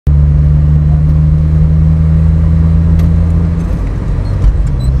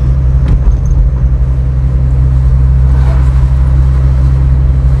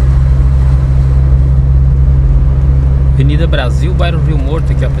Brasil, bairro Rio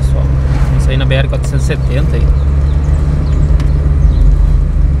Morto aqui, ó, pessoal. Isso aí na BR-470 aí.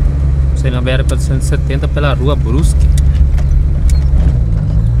 Isso aí na BR-470 pela rua Brusque.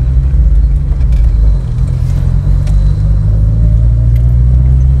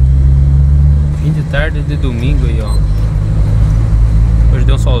 Fim de tarde de domingo aí, ó. Hoje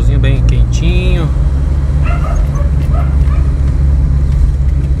deu um solzinho bem quentinho.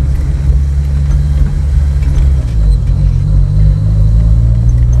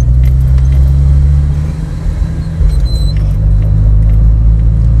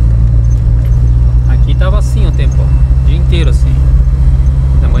 Tava assim o tempo, ó, o dia inteiro assim.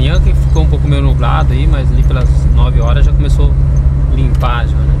 Na manhã que ficou um pouco meio nublado aí, mas ali pelas 9 horas já começou a limpar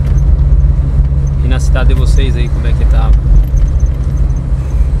já, né? E na cidade de vocês aí, como é que tava?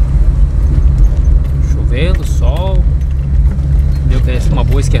 Chovendo, sol. Deu que uma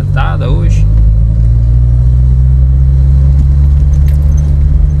boa esquentada hoje.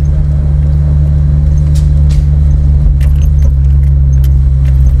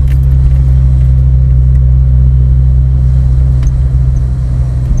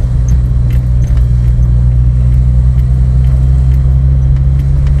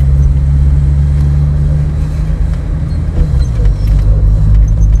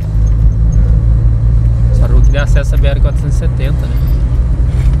 Acesso a BR-470, né?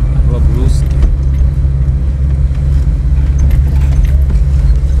 A rua Brusque.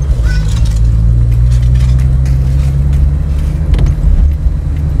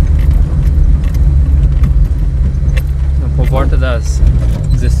 Por volta das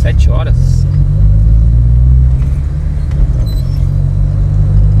 17 horas.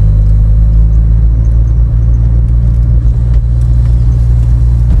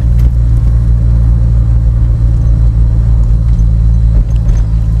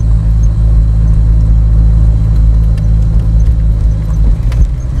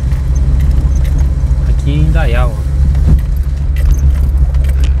 Indaial.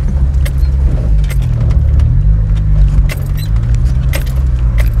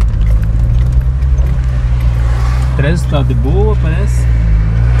 O trânsito tá de boa, parece.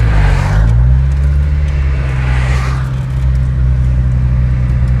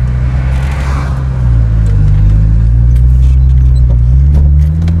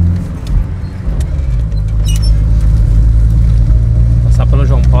 Passar pelo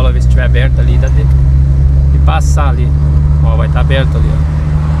João Paulo, ver se estiver aberto ali, dá de passar ali, ó, vai estar aberto ali,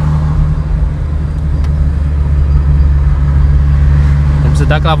 ó. Precisa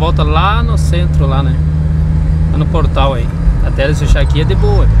dar aquela volta lá no centro, lá, né? Lá no portal aí. Até eles fechar aqui é de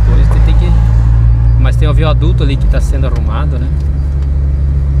boa, depois tem que... Mas tem o viaduto ali que está sendo arrumado, né?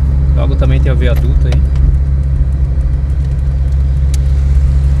 Logo também tem o viaduto aí.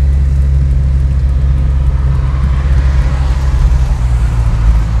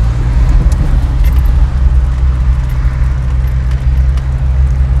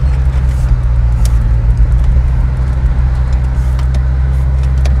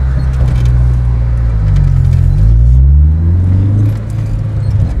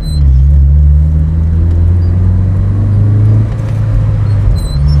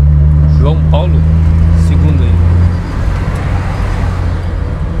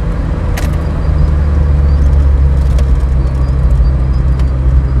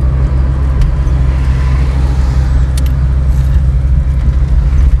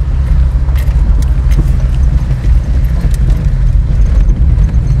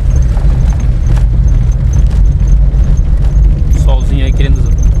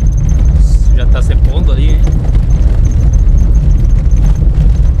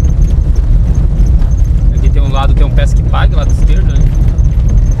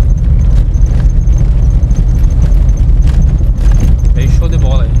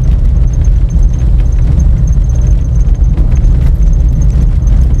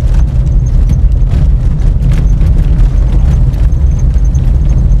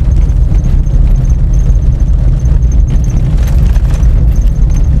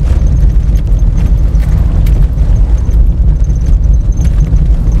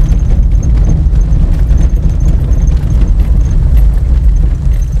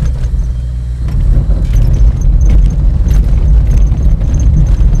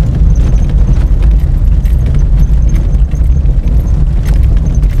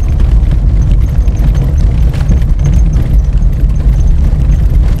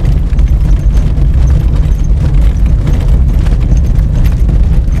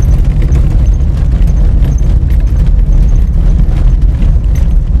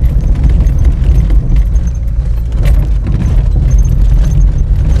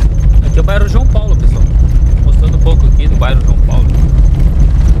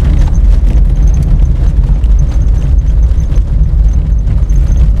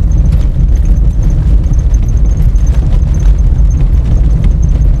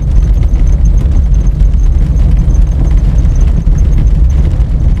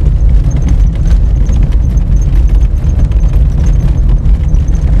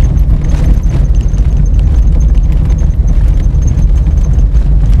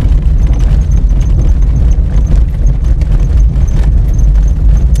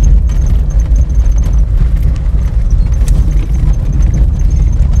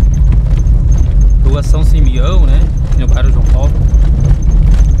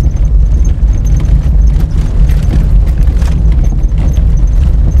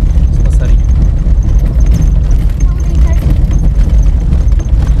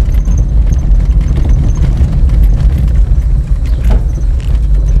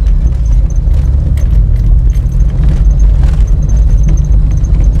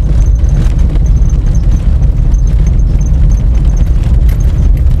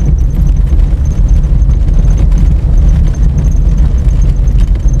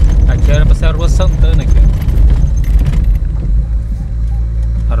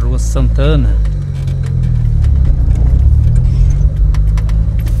 Santana.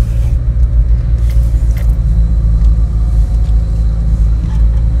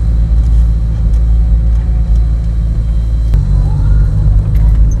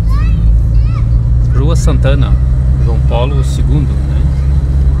 Rua Santana, João Paulo II, né?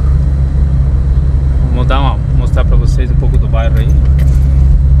 Vou mostrar pra vocês um pouco do bairro aí.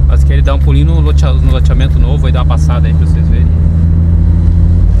 Mas que ele dá um pulinho no loteamento novo e dá uma passada aí pra vocês verem.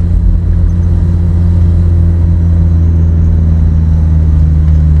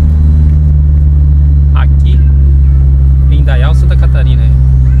 Aqui em Indaial, Santa Catarina.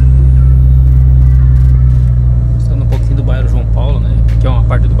 Mostrando um pouquinho do bairro João Paulo, né? Que é uma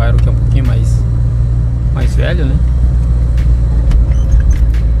parte do bairro que é um pouquinho mais velho, né?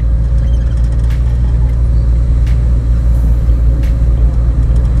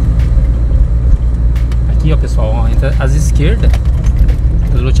 Aqui, ó, pessoal, ó, entre as esquerdas,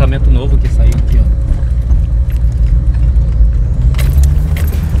 o loteamento novo que saiu aqui, ó.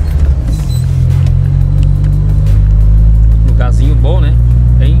 Lugarzinho bom, né?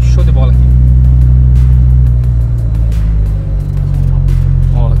 Bem show de bola aqui.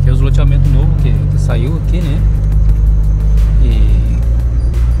 Ó, aqui é os loteamentos novos que saiu aqui, né? E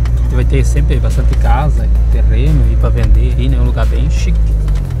vai ter sempre bastante casa, terreno aí pra vender aí, né? Um lugar bem chique.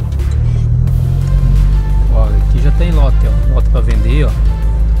 Ó, aqui já tem lote, ó. Lote pra vender, ó.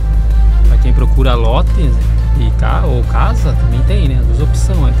 Pra quem procura lotes ou casa, também tem, né? As duas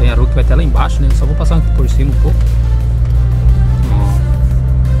opções, ó. Tem a rua que vai até lá embaixo, né? Só vou passar aqui por cima um pouco. Ó.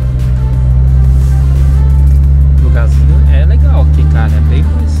 Lugarzinho é legal aqui, cara. É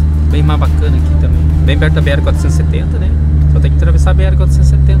bem mais bacana aqui também. Bem perto da BR-470, né? Só tem que atravessar a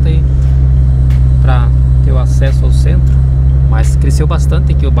BR-470 aí pra ter o acesso ao centro. Mas cresceu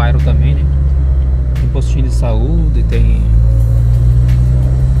bastante aqui o bairro também, né? Tem postinho de saúde, tem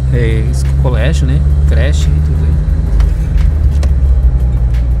colégio, né? Creche e tudo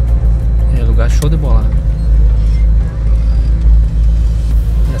aí. É lugar show de bola, né?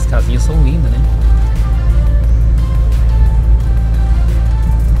 E as casinhas são lindas, né?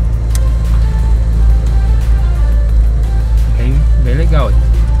 Bem legal aí.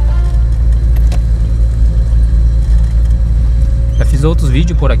 Já fiz outros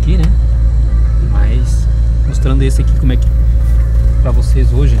vídeos por aqui, né? Mas mostrando esse aqui como é que pra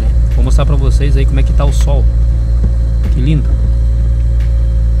vocês hoje, né? Vou mostrar pra vocês aí como é que tá o sol. Que lindo.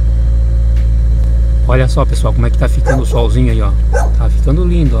 Olha só, pessoal, como é que tá ficando o solzinho aí, ó. Tá ficando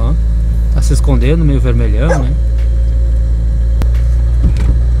lindo, ó. Tá se escondendo meio vermelhão, né?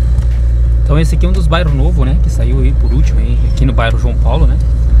 Então esse aqui é um dos bairros novos, né? Que saiu aí por último aí, aqui no bairro João Paulo, né?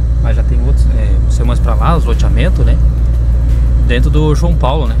 Mas já tem outros, você mais pra lá, os loteamentos, né? Dentro do João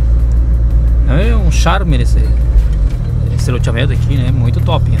Paulo, né? É um charme esse loteamento aqui, né? Muito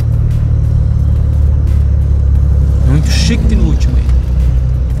top, né? Muito chique no último aí.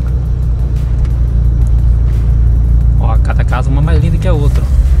 Ó, cada casa uma mais linda que a outra.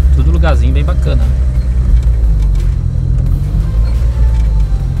 Tudo lugarzinho bem bacana.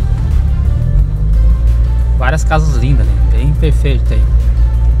 Várias casas lindas, né? Bem perfeita aí.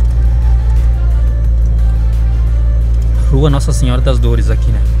 Rua Nossa Senhora das Dores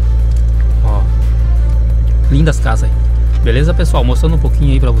aqui, né? Ó, lindas casas aí. Beleza, pessoal? Mostrando um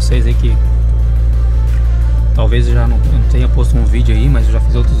pouquinho aí pra vocês aí que talvez eu já não tenha posto um vídeo aí, mas eu já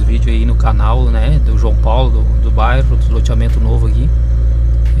fiz outros vídeos aí no canal, né? Do João Paulo, do bairro, do loteamento novo aqui.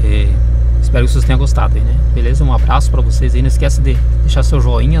 Espero que vocês tenham gostado aí, né? Beleza? Um abraço pra vocês aí. Não esquece de deixar seu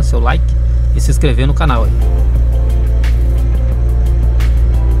joinha, seu like e se inscrever no canal aí.